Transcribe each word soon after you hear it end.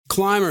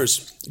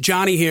Climbers,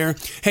 Johnny here.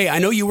 Hey, I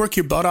know you work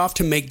your butt off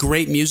to make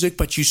great music,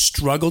 but you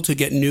struggle to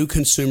get new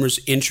consumers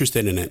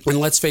interested in it. And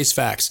let's face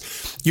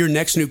facts, your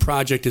next new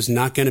project is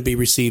not going to be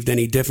received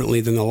any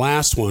differently than the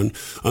last one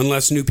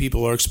unless new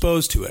people are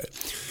exposed to it.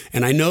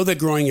 And I know that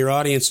growing your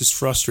audience is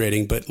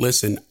frustrating, but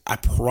listen, I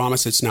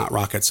promise it's not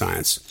rocket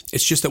science.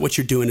 It's just that what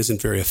you're doing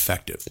isn't very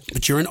effective.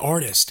 But you're an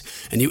artist,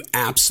 and you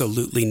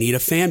absolutely need a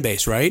fan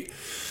base, right?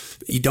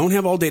 You don't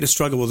have all day to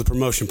struggle with the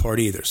promotion part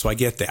either, so I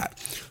get that.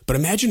 But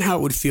imagine how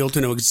it would feel to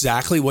know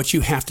exactly what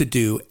you have to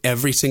do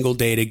every single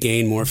day to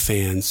gain more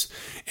fans.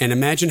 And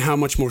imagine how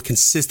much more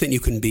consistent you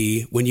can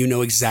be when you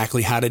know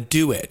exactly how to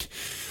do it.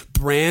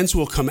 Brands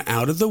will come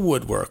out of the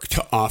woodwork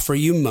to offer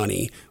you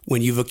money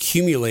when you've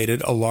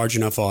accumulated a large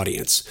enough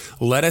audience.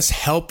 Let us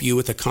help you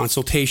with a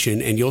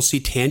consultation, and you'll see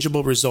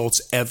tangible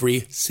results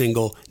every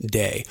single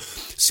day.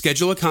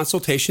 Schedule a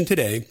consultation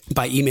today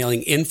by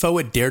emailing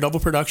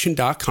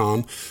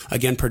info@daredevilproduction.com.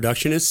 Again,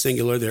 production is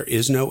singular. There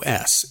is no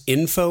S.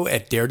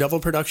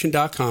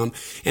 info@daredevilproduction.com,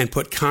 and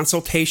put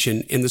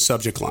consultation in the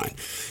subject line.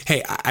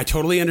 Hey, I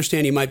totally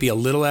understand you might be a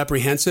little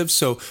apprehensive,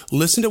 so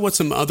listen to what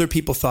some other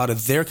people thought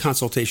of their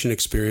consultation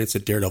experience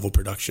at Daredevil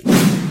Production.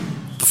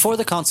 Before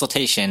the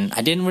consultation,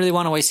 I didn't really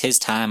want to waste his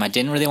time. I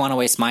didn't really want to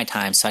waste my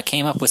time, so I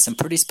came up with some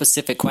pretty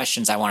specific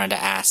questions I wanted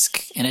to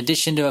ask, in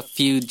addition to a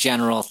few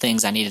general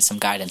things I needed some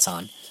guidance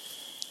on.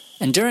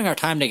 And during our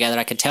time together,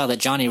 I could tell that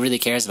Johnny really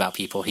cares about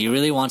people. He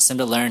really wants them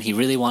to learn. He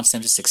really wants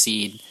them to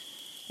succeed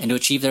and to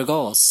achieve their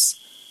goals,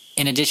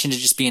 in addition to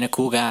just being a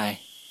cool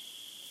guy.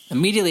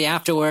 Immediately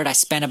afterward, I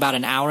spent about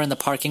an hour in the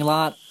parking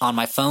lot on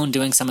my phone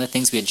doing some of the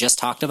things we had just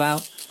talked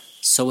about.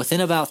 So within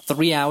about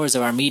 3 hours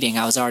of our meeting,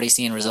 I was already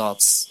seeing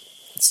results.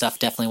 Stuff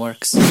definitely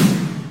works.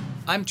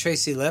 I'm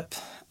Tracy Lipp.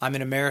 I'm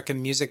an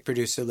American music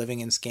producer living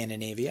in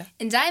Scandinavia.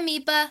 And I'm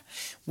Ipa.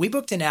 We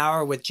booked an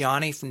hour with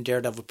Johnny from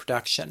Daredevil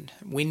Production.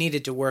 We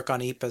needed to work on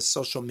Ipa's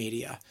social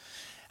media.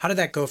 How did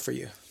that go for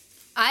you?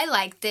 I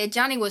liked it.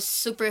 Johnny was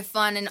super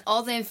fun, and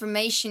all the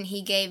information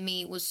he gave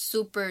me was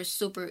super,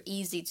 super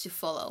easy to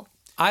follow.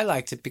 I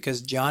liked it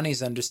because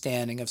Johnny's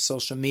understanding of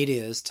social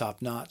media is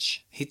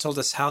top-notch. He told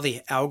us how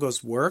the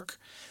algos work,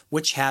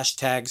 which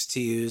hashtags to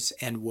use,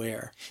 and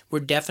where. We're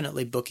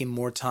definitely booking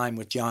more time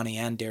with Johnny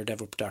and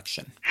Daredevil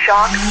Production.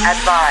 Shock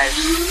advised.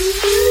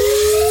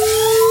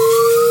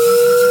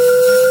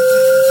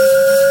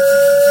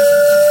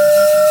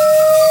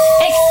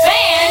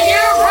 Expand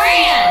your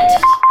brand!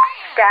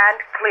 Stand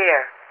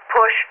clear.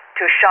 Push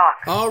to shock.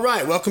 All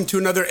right, welcome to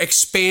another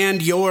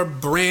Expand Your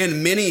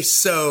Brand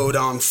mini-sode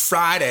on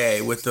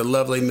Friday with the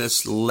lovely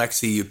Miss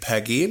Lexi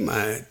Upeghi,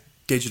 my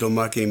digital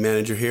marketing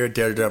manager here at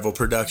Daredevil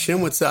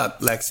Production. What's up,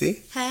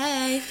 Lexi?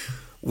 Hey.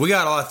 We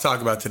got a lot to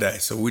talk about today,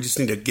 so we just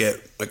need to get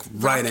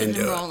right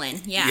into it.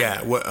 Rolling, yeah.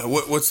 Yeah.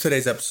 What's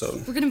today's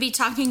episode? We're going to be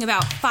talking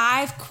about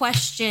 5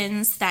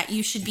 questions that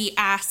you should be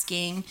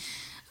asking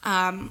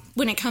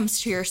when it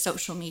comes to your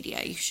social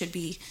media. You should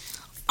be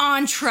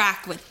on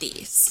track with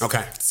these.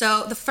 Okay.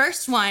 So the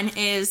first one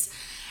is,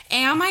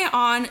 am I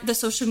on the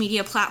social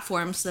media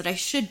platforms that I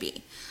should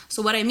be?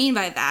 So what I mean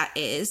by that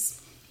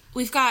is,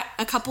 we've got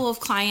a couple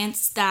of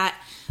clients that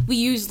we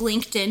use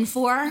LinkedIn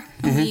for.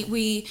 Mm-hmm.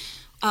 We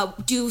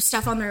do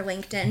stuff on their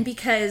LinkedIn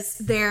because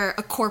they're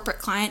a corporate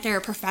client, they're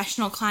a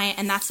professional client,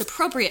 and that's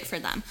appropriate for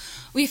them.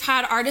 We've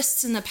had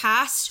artists in the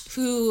past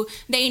who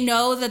they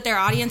know that their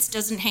audience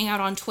doesn't hang out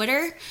on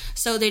Twitter,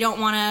 so they don't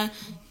want to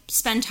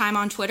spend time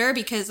on Twitter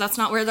because that's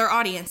not where their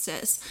audience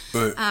is.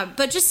 Right.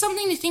 But just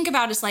something to think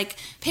about is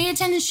pay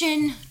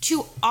attention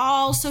to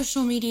all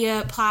social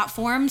media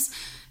platforms.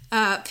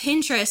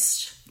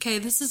 Pinterest, okay,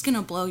 this is going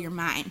to blow your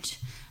mind.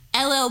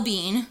 LL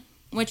Bean,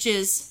 which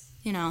is,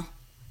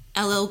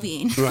 LL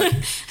Bean. Right.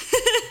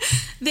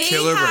 They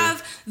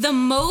have the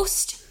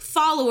most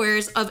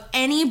followers of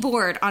any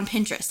board on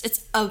Pinterest.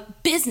 It's a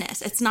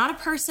business. It's not a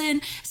person.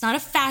 It's not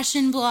a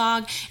fashion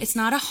blog. It's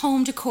not a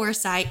home decor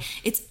site.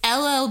 It's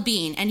LL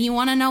Bean. And you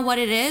want to know what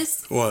it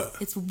is? What?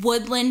 It's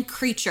woodland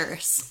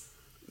creatures.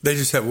 They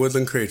just have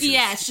woodland creatures?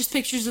 Yeah, it's just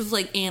pictures of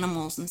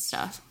animals and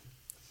stuff.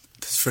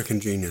 That's freaking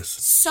genius.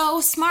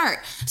 So smart.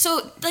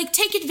 So,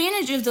 take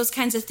advantage of those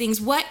kinds of things.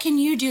 What can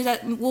you do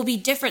that will be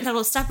different, that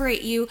will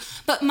separate you,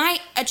 but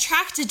might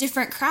attract a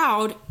different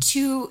crowd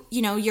to,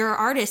 your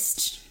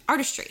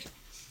artistry?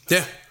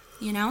 Yeah.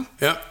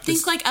 Yeah.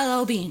 Think like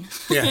LL Bean.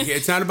 Yeah,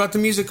 it's not about the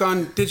music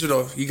on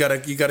digital. You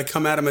gotta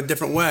come at them a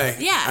different way.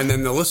 Yeah. And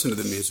then they'll listen to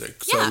the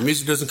music. So the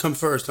music doesn't come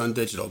first on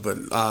digital.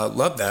 But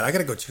love that. I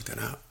gotta go check that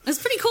out. It's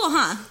pretty cool,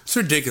 huh? It's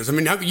ridiculous. I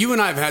mean, you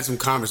and I have had some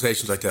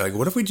conversations like that.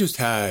 What if we just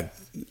had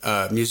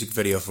a music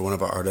video for one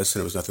of our artists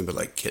and it was nothing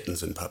but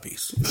kittens and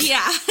puppies?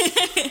 Yeah.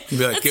 Be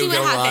like, give a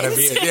lot of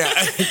it. Yeah,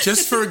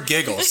 just for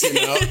giggles,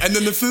 And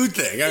then the food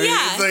thing. I mean,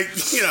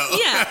 it's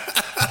Yeah.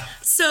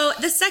 So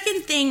the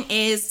second thing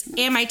is,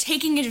 am I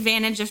taking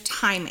advantage of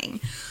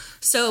timing?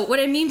 So what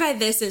I mean by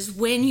this is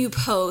when you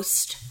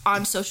post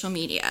on social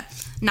media,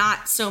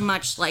 not so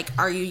much like,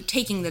 are you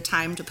taking the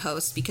time to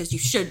post, because you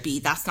should be,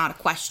 that's not a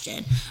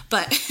question,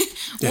 but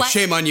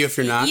shame on you if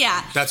you're not.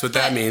 Yeah, that's what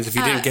that means. If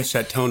you didn't get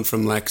that tone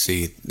from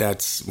Lexi,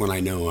 that's when I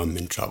know I'm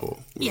in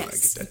trouble. When I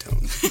get that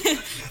tone.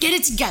 Get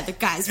it together,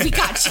 guys. We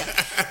got you.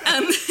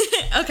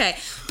 Okay,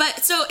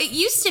 but so it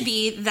used to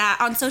be that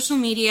on social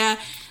media,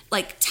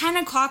 like 10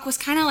 o'clock was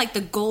kind of like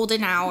the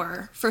golden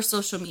hour for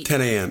social media.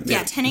 10 a.m.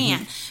 Yeah, 10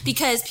 a.m.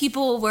 Because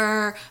people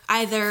were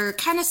either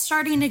kind of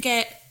starting to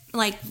get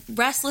like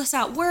restless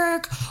at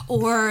work,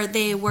 or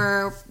they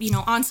were,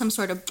 on some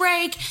sort of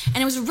break. And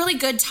it was a really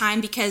good time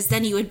because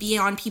then you would be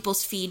on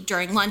people's feed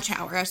during lunch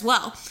hour as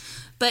well.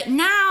 But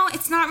now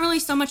it's not really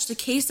so much the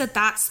case that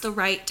that's the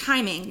right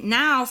timing.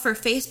 Now for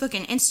Facebook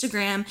and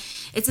Instagram,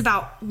 it's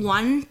about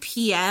 1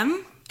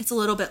 p.m. It's a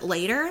little bit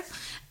later.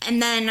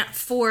 And then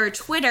for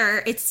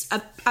Twitter, it's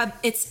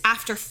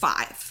after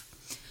 5.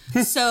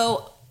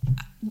 So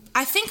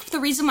I think the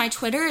reason why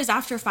Twitter is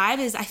after 5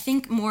 is I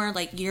think more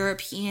like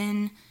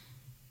European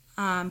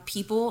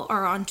people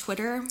are on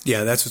Twitter.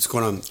 Yeah, that's what's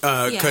going on.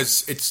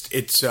 Because it's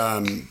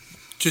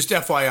just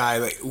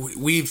FYI, like,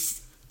 we've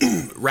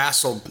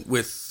wrestled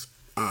with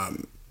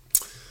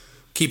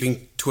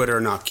keeping Twitter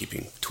or not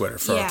keeping Twitter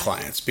for our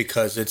clients,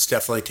 because it's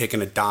definitely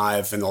taken a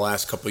dive in the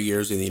last couple of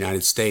years in the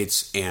United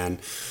States. And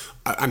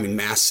I mean,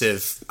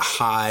 massive,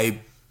 high,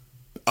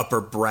 upper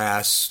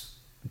brass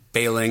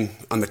bailing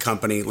on the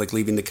company, like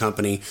leaving the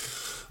company.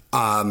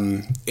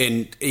 And,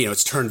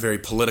 it's turned very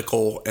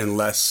political and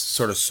less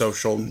sort of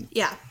social.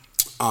 Yeah.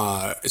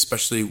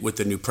 Especially with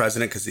the new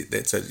president, because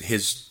it's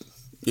his,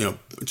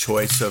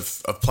 choice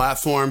of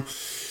platform.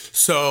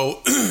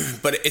 So,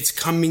 but it's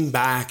coming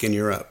back in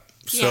Europe.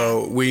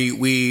 So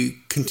we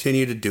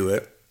continue to do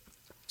it.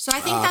 So I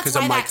think that's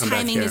why that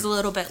timing is a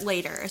little bit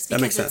later.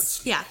 That makes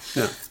sense. Yeah.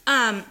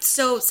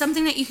 So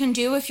something that you can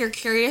do if you're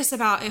curious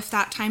about if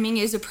that timing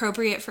is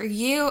appropriate for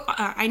you,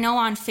 I know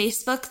on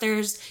Facebook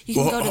you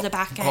can go to the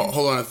back end.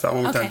 Hold on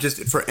one more time.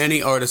 Just for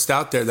any artist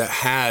out there that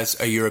has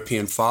a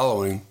European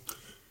following,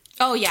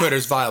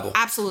 Twitter's viable.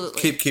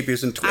 Absolutely. Keep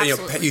using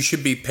Twitter. You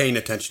should be paying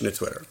attention to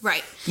Twitter.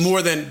 Right.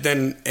 More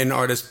than an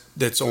artist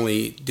that's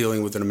only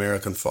dealing with an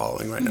American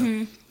following right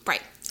now.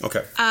 Right.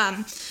 Okay.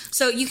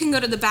 So you can go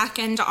to the back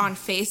end on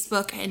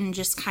Facebook and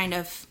just kind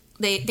of,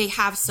 they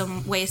have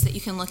some ways that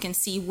you can look and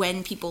see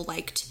when people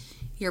liked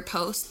your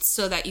posts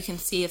so that you can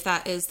see if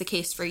that is the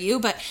case for you.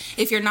 But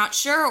if you're not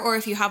sure, or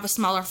if you have a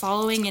smaller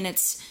following and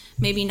it's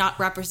maybe not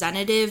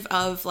representative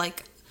of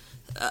like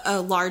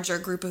a larger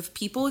group of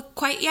people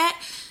quite yet,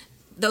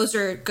 those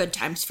are good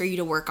times for you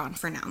to work on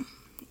for now.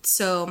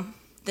 So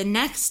the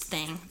next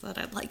thing that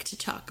I'd like to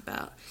talk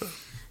about,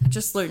 I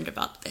just learned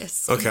about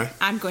this. Okay.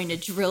 I'm going to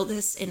drill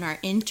this in our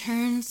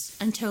interns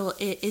until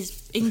it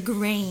is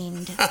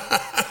ingrained.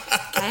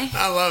 Okay?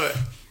 I love it.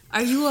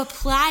 Are you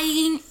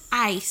applying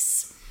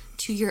ICE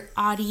to your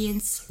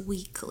audience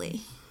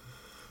weekly?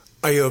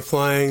 Are you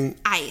applying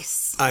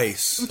ICE?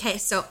 ICE. Okay,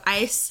 so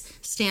ICE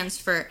stands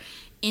for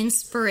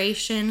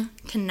Inspiration,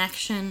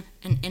 Connection,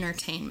 and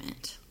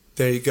Entertainment.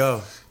 There you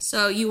go.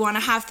 So you want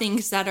to have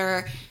things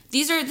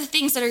these are the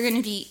things that are going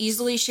to be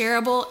easily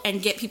shareable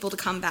and get people to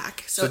come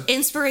back. So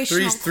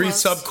inspirational quotes. Three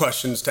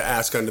sub-questions to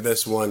ask under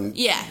this one.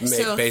 Yeah.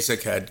 So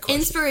basic head question.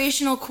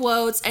 Inspirational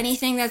quotes,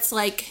 anything that's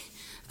like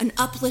an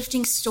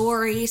uplifting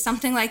story,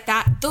 something like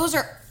that. Those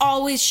are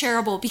always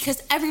shareable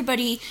because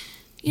everybody,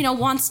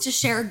 wants to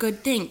share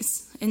good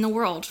things in the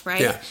world,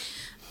 right? Yeah.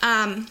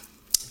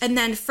 And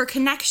then for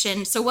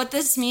connection, so what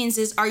this means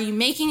is, are you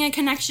making a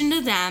connection to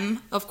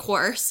them, of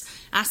course,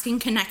 asking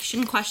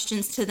connection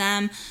questions to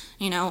them,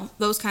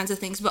 those kinds of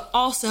things. But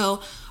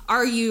also,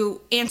 are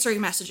you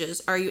answering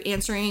messages? Are you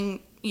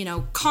answering,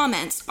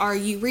 comments? Are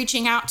you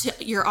reaching out to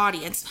your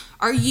audience?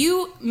 Are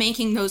you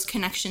making those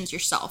connections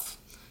yourself?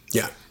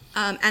 Yeah.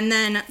 And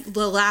then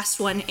the last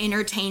one,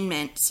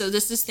 entertainment. So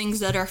this is things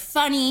that are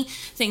funny,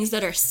 things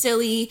that are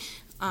silly,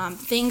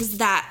 things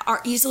that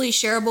are easily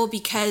shareable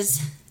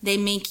because they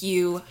make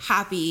you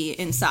happy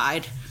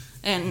inside.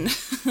 And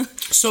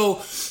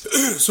so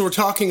we're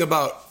talking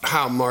about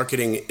how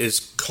marketing is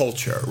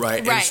culture,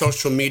 right? And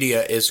social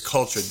media is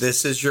culture.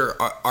 This is your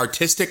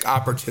artistic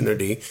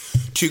opportunity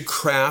to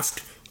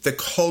craft the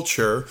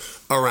culture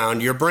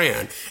around your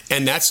brand.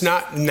 And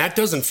that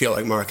doesn't feel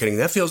like marketing.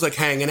 That feels like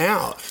hanging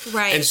out.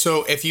 Right. And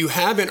so if you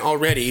haven't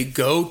already,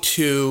 go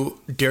to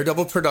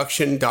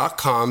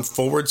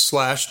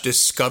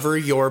daredevilproduction.com/discover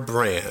your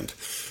brand.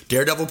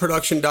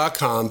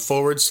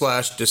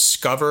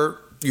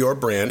 daredevilproduction.com/discover your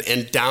brand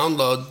and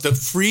download the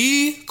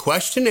free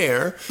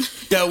questionnaire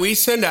that we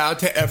send out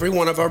to every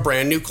one of our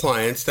brand new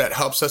clients that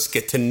helps us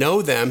get to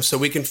know them so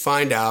we can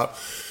find out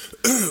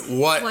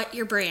what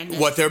your brand is.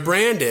 What their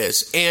brand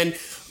is. And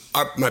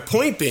my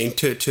point being,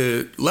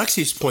 to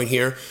Lexi's point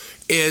here,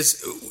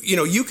 is,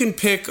 you can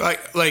pick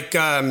like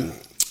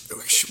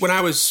when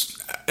I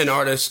was an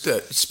artist,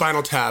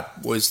 Spinal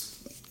Tap was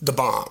the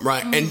bomb,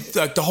 right? Mm-hmm.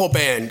 And the whole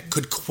band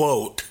could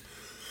quote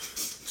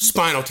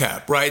Spinal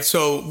Tap, right?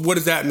 So what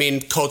does that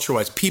mean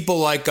culture-wise? People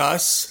like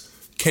us,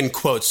 can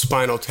quote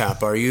Spinal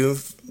Tap. Are you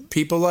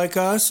people like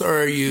us,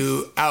 or are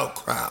you out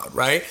crowd,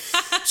 right?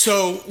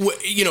 So,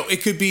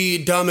 it could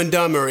be Dumb and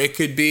Dumber. It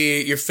could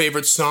be your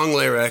favorite song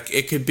lyric.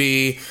 It could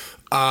be,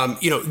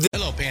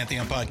 Hello,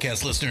 Pantheon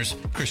podcast listeners.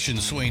 Christian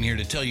Swain here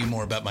to tell you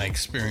more about my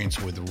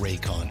experience with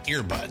Raycon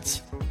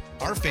earbuds.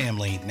 Our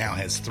family now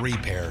has 3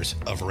 pairs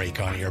of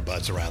Raycon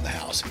earbuds around the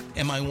house,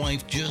 and my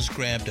wife just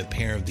grabbed a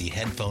pair of the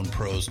Headphone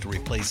Pros to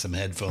replace some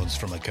headphones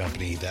from a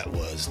company that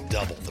was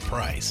double the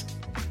price.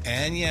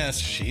 And yes,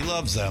 she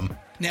loves them.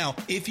 Now,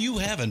 if you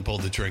haven't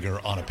pulled the trigger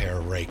on a pair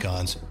of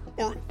Raycons,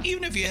 or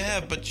even if you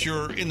have, but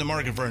you're in the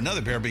market for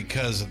another pair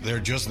because they're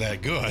just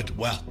that good,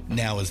 well,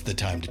 now is the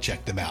time to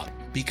check them out,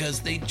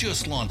 because they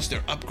just launched their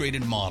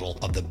upgraded model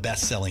of the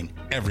best-selling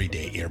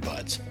everyday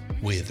earbuds.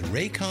 With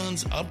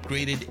Raycon's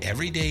upgraded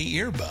everyday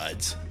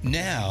earbuds,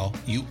 now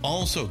you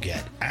also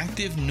get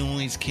active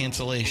noise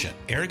cancellation,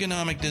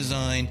 ergonomic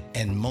design,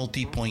 and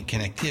multi-point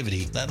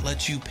connectivity that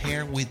lets you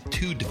pair with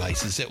 2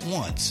 devices at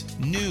once.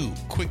 New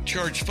quick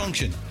charge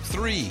function,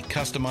 3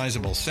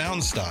 customizable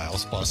sound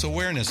styles, plus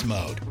awareness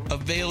mode.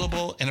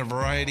 Available in a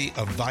variety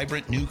of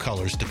vibrant new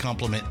colors to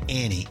complement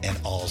any and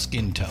all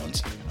skin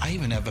tones. I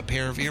even have a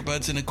pair of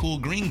earbuds in a cool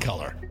green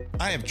color.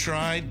 I have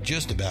tried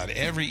just about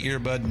every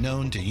earbud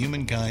known to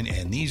humankind,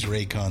 and these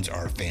Raycons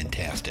are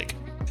fantastic.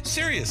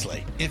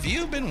 Seriously, if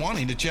you've been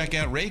wanting to check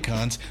out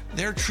Raycons,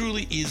 there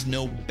truly is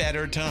no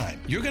better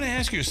time. You're going to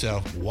ask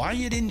yourself why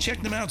you didn't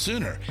check them out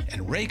sooner,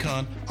 and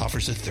Raycon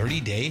offers a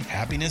 30-day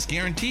happiness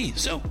guarantee.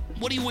 So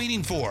what are you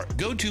waiting for?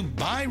 Go to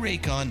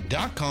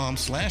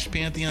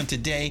buyraycon.com/Pantheon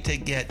today to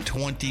get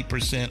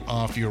 20%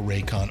 off your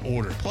Raycon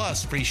order,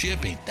 plus free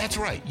shipping. That's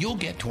right, you'll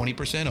get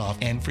 20% off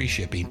and free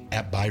shipping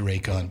at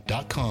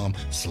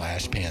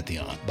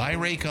buyraycon.com/Pantheon.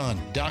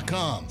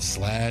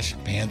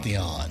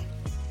 buyraycon.com/Pantheon.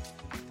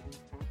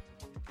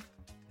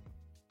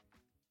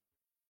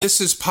 This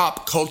is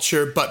pop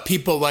culture, but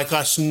people like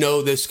us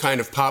know this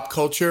kind of pop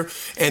culture,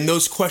 and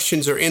those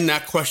questions are in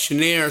that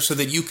questionnaire so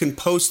that you can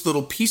post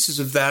little pieces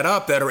of that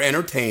up that are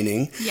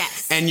entertaining.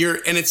 Yes. And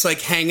it's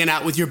like hanging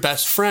out with your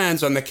best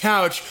friends on the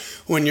couch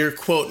when you're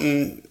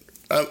quoting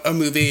a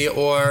movie,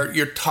 or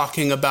you're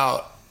talking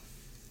about,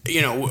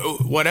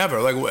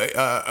 whatever, like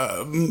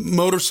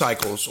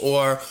motorcycles,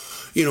 or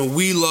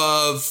we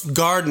love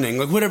gardening,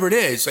 like whatever it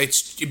is.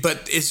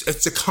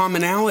 It's a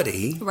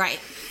commonality. Right.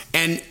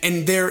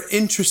 And they're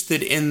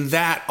interested in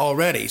that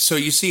already. So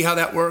you see how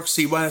that works?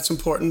 See why that's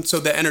important?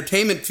 So the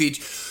entertainment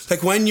feature,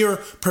 like when you're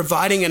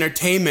providing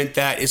entertainment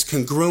that is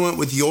congruent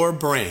with your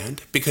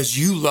brand because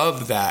you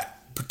love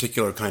that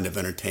particular kind of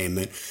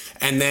entertainment,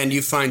 and then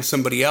you find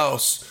somebody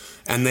else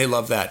and they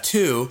love that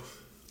too,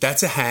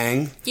 that's a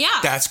hang.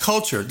 Yeah. That's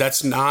culture.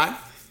 That's not,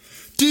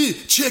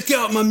 dude, check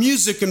out my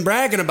music and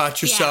bragging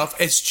about yourself.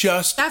 Yeah. It's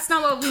just that's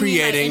not what we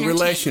creating mean by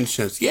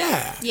relationships.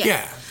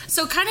 Yeah.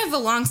 So kind of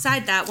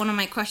alongside that, one of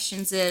my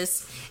questions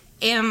is,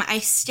 am I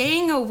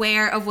staying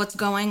aware of what's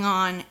going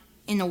on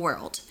in the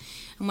world?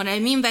 And what I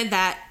mean by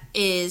that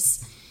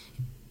is,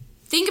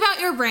 think about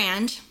your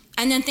brand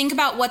and then think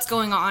about what's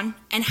going on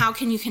and how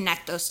can you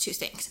connect those two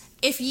things.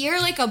 If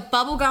you're like a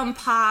bubblegum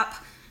pop,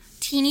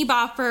 teeny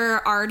bopper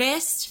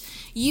artist,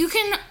 you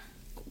can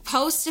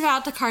post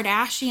about the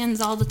Kardashians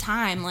all the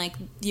time. Like,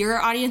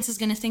 your audience is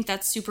going to think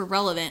that's super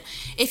relevant.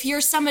 If you're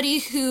somebody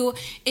who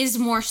is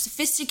more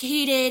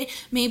sophisticated,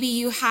 maybe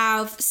you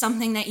have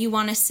something that you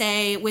want to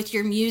say with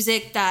your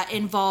music that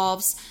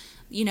involves,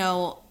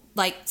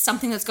 like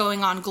something that's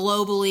going on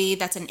globally,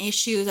 that's an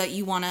issue that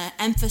you want to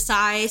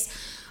emphasize.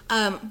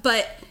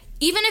 But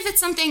even if it's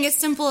something as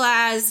simple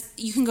as,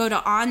 you can go to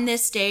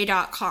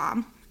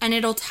onthisday.com and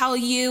it'll tell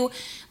you,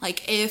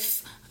 like,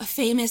 if a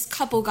famous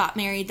couple got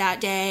married that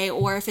day,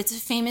 or if it's a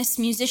famous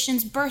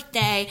musician's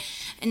birthday,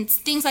 and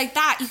things like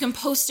that. You can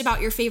post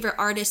about your favorite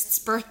artist's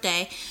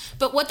birthday.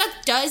 But what that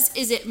does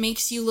is it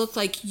makes you look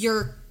like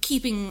you're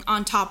keeping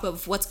on top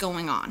of what's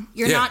going on.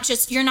 You're not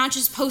just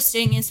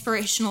posting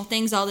inspirational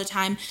things all the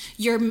time.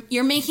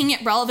 You're making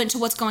it relevant to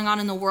what's going on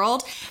in the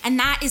world, and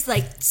that is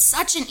like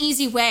such an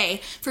easy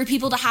way for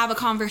people to have a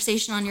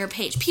conversation on your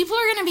page. People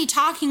are going to be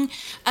talking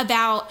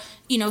about,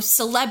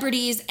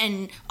 celebrities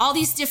and all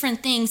these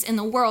different things in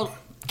the world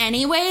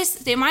anyways.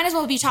 They might as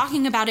well be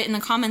talking about it in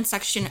the comment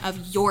section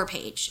of your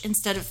page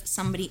instead of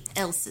somebody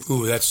else's.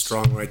 Ooh, that's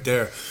strong right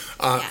there.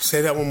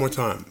 Say that one more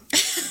time.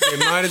 They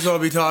might as well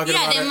be talking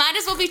about it. Yeah, they might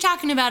as well be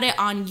talking about it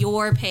on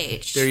your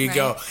page. There you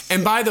go.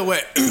 And by the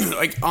way,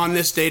 like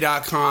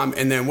onthisday.com,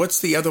 and then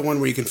what's the other one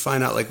where you can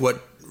find out like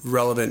what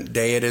relevant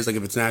day it is, like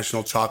if it's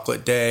National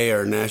Chocolate Day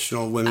or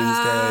National Women's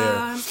Day?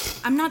 Or...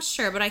 I'm not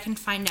sure, but I can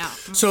find out.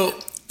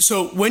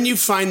 So when you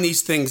find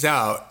these things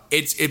out,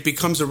 it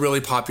becomes a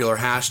really popular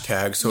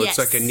hashtag. So it's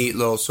like a neat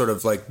little sort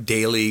of like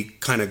daily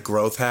kind of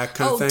growth hack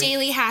kind of thing.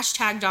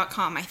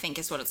 dailyhashtag.com, I think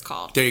is what it's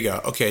called. There you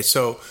go. Okay,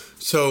 so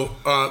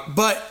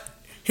but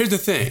here's the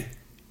thing.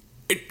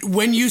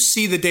 When you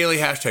see the daily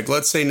hashtag,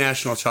 let's say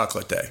National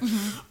Chocolate Day,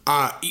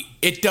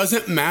 it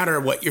doesn't matter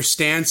what your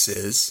stance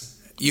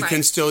is. You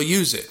can still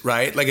use it,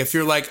 right? Like if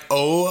you're like,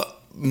 oh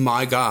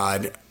my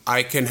God,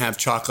 I can have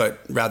chocolate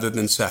rather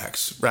than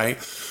sex, right?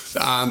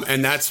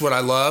 And that's what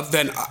I love.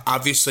 Then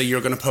obviously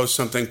you're going to post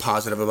something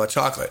positive about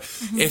chocolate.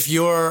 If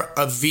you're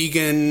a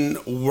vegan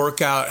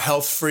workout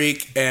health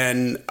freak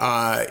and,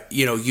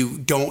 you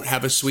don't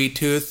have a sweet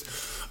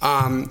tooth,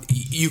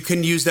 you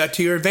can use that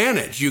to your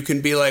advantage. You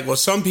can be like, well,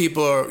 some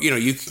people are,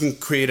 you can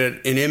create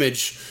an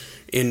image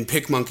in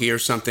PicMonkey or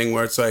something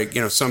where it's like,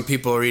 some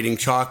people are eating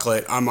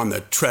chocolate. I'm on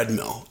the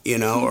treadmill,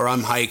 or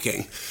I'm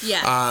hiking.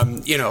 Yeah.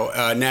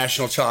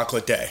 National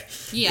Chocolate Day.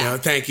 Yeah.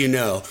 Thank you,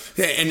 no.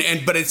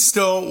 But it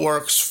still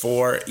works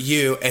for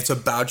you. It's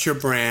about your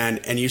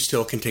brand, and you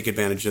still can take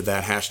advantage of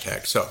that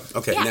hashtag. So,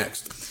 okay,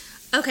 next.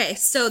 Okay,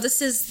 so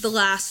this is the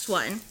last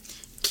one.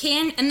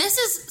 And this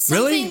is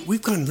something... Really? We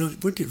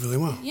did really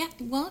well. Yeah,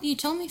 well, you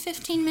told me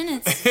 15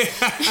 minutes.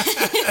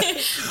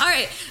 All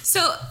right,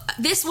 so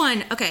this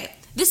one, okay.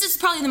 This is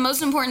probably the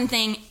most important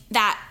thing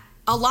that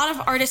a lot of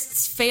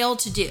artists fail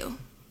to do.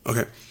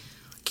 Okay.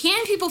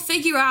 Can people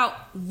figure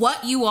out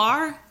what you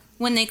are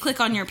when they click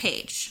on your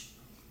page?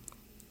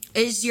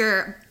 Is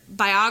your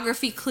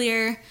biography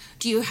clear?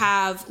 Do you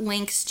have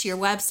links to your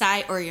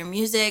website or your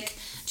music?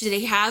 Do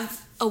they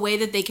have a way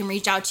that they can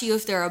reach out to you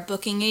if they're a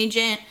booking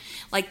agent?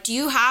 Like, do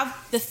you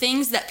have the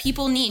things that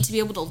people need to be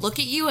able to look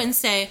at you and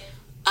say,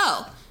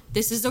 oh,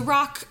 this is a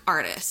rock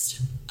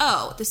artist.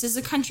 Oh, this is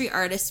a country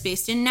artist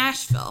based in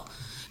Nashville.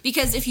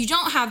 Because if you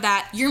don't have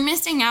that, you're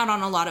missing out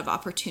on a lot of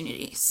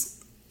opportunities.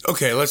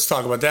 Okay, let's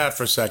talk about that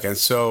for a second.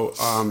 So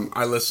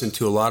I listen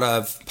to a lot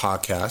of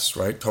podcasts,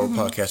 right? Total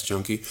Podcast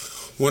Junkie.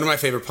 One of my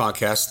favorite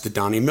podcasts, the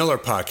Donnie Miller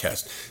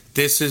podcast.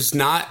 This is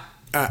not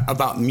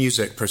about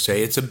music per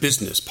se. It's a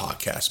business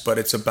podcast, but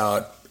it's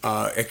about,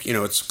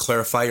 it's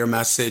clarify your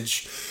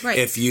message. Right.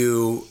 If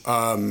you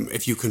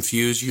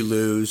confuse, you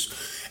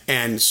lose.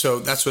 And so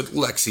that's what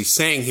Lexi's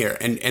saying here.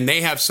 And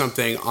they have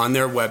something on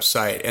their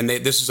website, and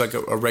this is like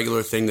a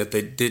regular thing that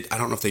they did. I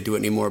don't know if they do it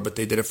anymore, but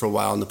they did it for a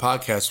while in the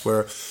podcast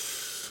where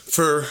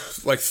for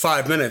like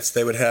 5 minutes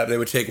they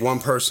would take one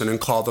person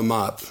and call them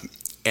up,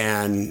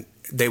 and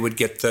they would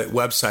get the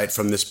website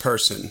from this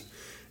person.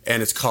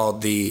 And it's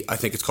called the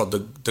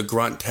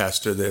grunt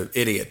test or the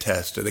idiot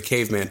test or the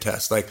caveman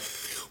test. Like,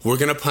 we're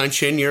going to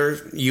punch in your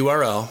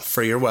URL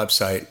for your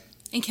website.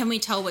 And can we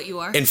tell what you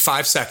are? In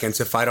 5 seconds,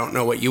 if I don't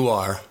know what you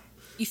are,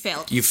 you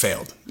failed. You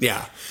failed.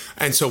 Yeah.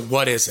 And so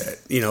what is it?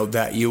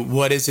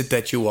 What is it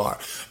that you are?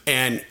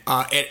 And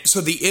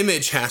so the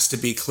image has to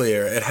be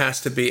clear. It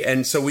has to be.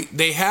 And so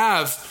they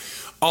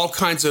have all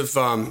kinds of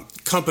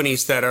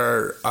companies that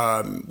are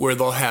where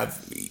they'll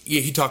have,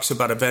 he talks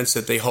about events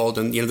that they hold.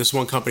 And, this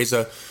one company's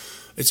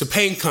it's a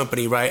paint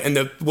company, right?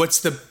 And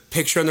what's the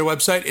picture on their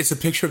website? It's a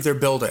picture of their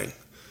building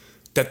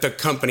that the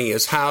company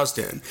is housed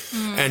in.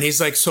 And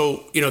he's like,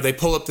 so, they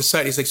pull up the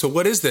site. He's like, so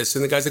what is this?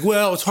 And the guy's like,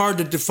 well, it's hard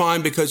to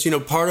define because,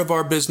 part of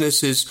our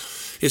business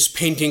is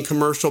painting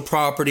commercial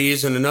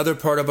properties. And another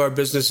part of our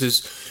business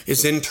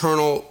is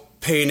internal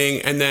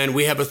painting. And then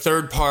we have a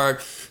third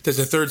part. There's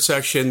a third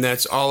section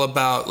that's all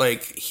about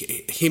like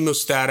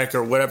hemostatic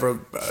or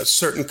whatever, a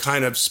certain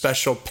kind of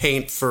special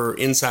paint for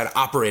inside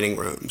operating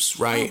rooms,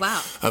 right? Oh,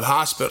 wow. Of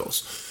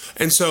hospitals.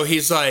 And so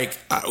he's like,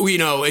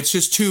 it's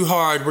just too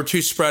hard. We're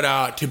too spread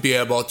out to be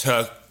able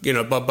to,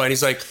 but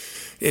he's like,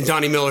 and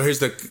Donnie Miller, here's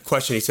the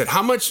question. He said,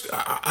 how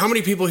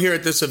many people here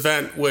at this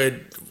event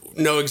would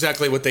know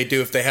exactly what they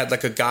do if they had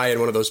like a guy in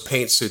one of those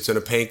paint suits and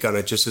a paint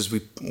gun, just as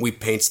we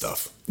paint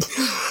stuff?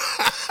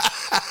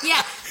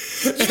 Yeah.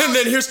 And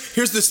then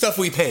here's the stuff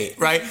we paint,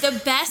 right?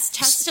 The best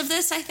test of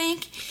this, I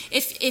think,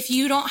 if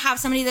you don't have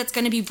somebody that's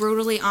going to be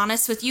brutally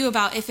honest with you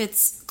about if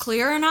it's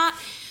clear or not,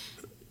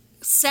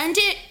 send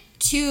it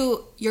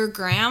to your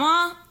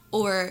grandma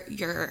or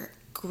your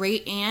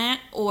great aunt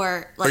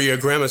or your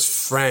grandma's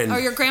friend.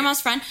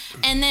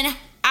 And then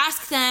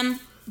ask them,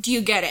 do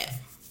you get it?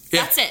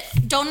 Yeah. That's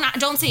it.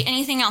 Don't say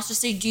anything else.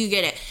 Just say, do you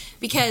get it?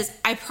 Because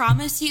I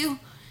promise you,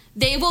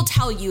 they will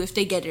tell you if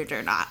they get it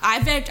or not.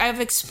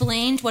 I've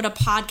explained what a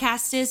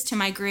podcast is to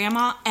my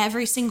grandma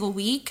every single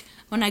week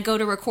when I go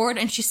to record,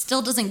 and she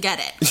still doesn't get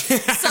it.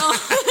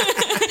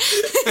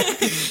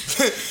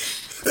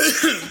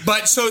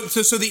 But so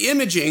the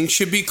imaging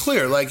should be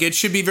clear. Like, it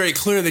should be very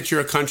clear that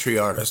you're a country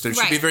artist. It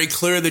should be very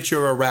clear that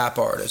you're a rap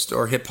artist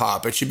or hip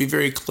hop. It should be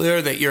very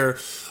clear that you're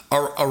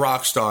a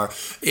rock star.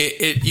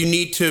 You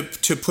need to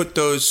put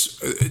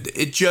those.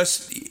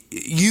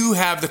 You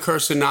have the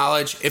curse of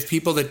knowledge. If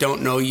people that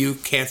don't know you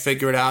can't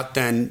figure it out,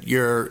 then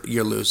you're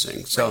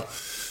losing. So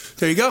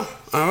there you go.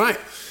 All right.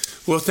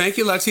 Well, thank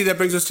you, Lexi. That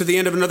brings us to the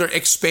end of another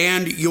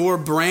Expand Your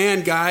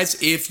Brand,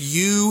 guys. If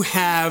you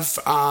have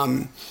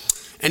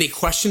any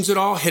questions at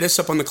all, hit us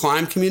up on the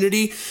Climb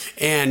community,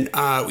 and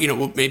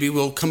maybe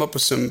we'll come up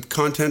with some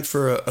content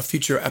for a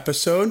future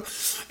episode.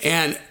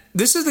 And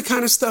this is the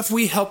kind of stuff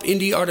we help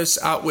indie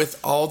artists out with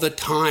all the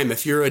time.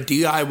 If you're a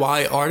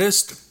DIY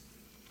artist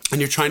and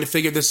you're trying to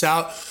figure this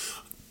out,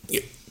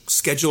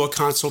 schedule a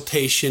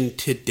consultation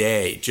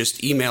today.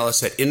 Just email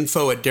us at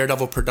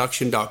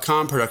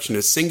info@daredevilproduction.com. Production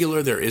is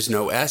singular. There is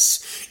no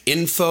S.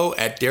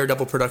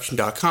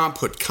 info@daredevilproduction.com.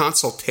 Put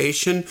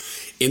consultation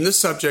in the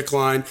subject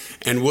line,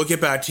 and we'll get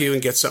back to you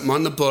and get something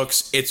on the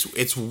books.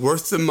 It's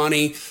worth the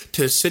money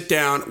to sit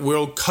down.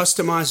 We'll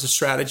customize a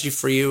strategy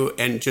for you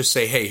and just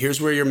say, hey, here's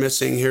where you're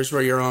missing, here's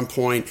where you're on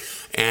point,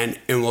 and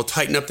we'll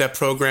tighten up that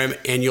program,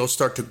 and you'll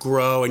start to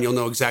grow, and you'll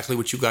know exactly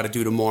what you got to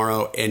do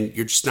tomorrow, and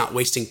you're just not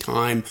wasting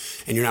time,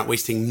 and you're not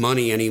wasting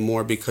money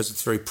anymore, because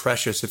it's very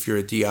precious if you're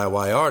a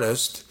DIY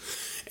artist,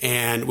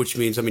 and which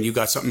means, you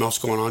got something else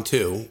going on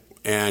too.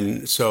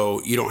 And so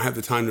you don't have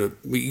the time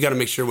you got to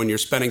make sure when you're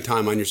spending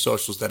time on your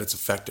socials that it's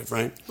effective,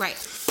 right? Right.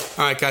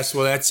 All right, guys.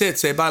 Well, that's it.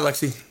 Say bye,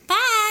 Lexi. Bye.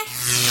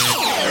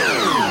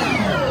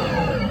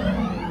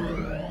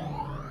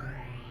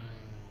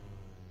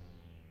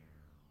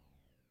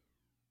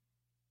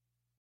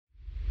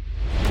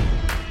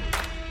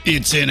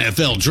 It's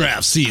NFL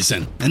draft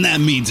season, and that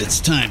means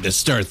it's time to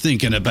start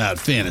thinking about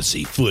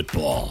fantasy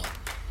football.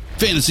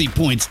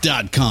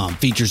 FantasyPoints.com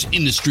features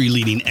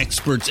industry-leading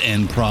experts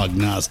and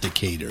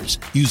prognosticators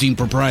using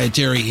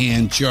proprietary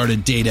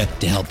hand-charted data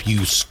to help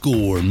you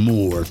score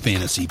more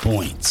fantasy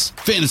points.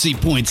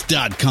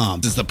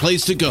 FantasyPoints.com is the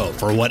place to go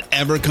for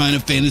whatever kind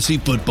of fantasy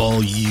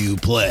football you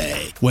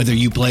play. Whether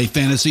you play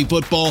fantasy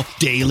football,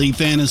 daily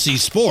fantasy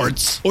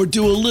sports, or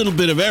do a little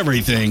bit of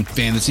everything,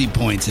 Fantasy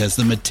Points has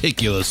the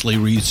meticulously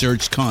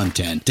researched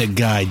content to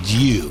guide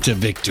you to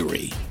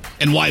victory.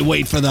 And why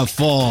wait for the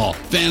fall?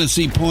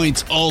 Fantasy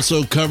Points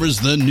also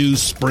covers the new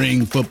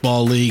spring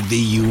football league,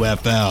 the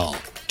UFL.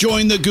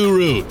 Join the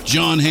guru,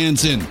 John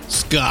Hansen,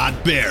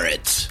 Scott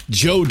Barrett,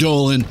 Joe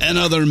Dolan, and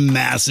other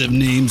massive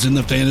names in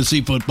the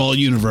fantasy football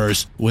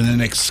universe with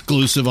an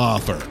exclusive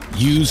offer.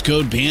 Use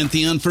code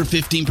Pantheon for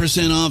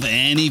 15% off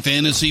any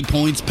Fantasy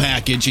Points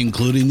package,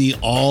 including the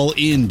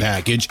all-in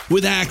package,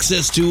 with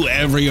access to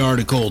every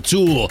article,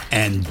 tool,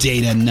 and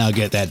data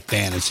nugget that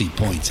Fantasy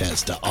Points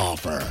has to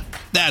offer.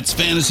 That's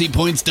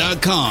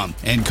FantasyPoints.com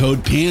and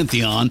code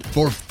Pantheon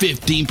for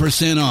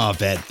 15%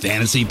 off at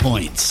Fantasy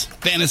Points.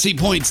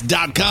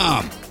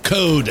 FantasyPoints.com,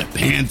 code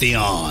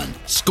Pantheon.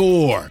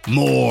 Score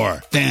more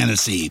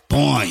fantasy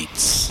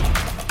points.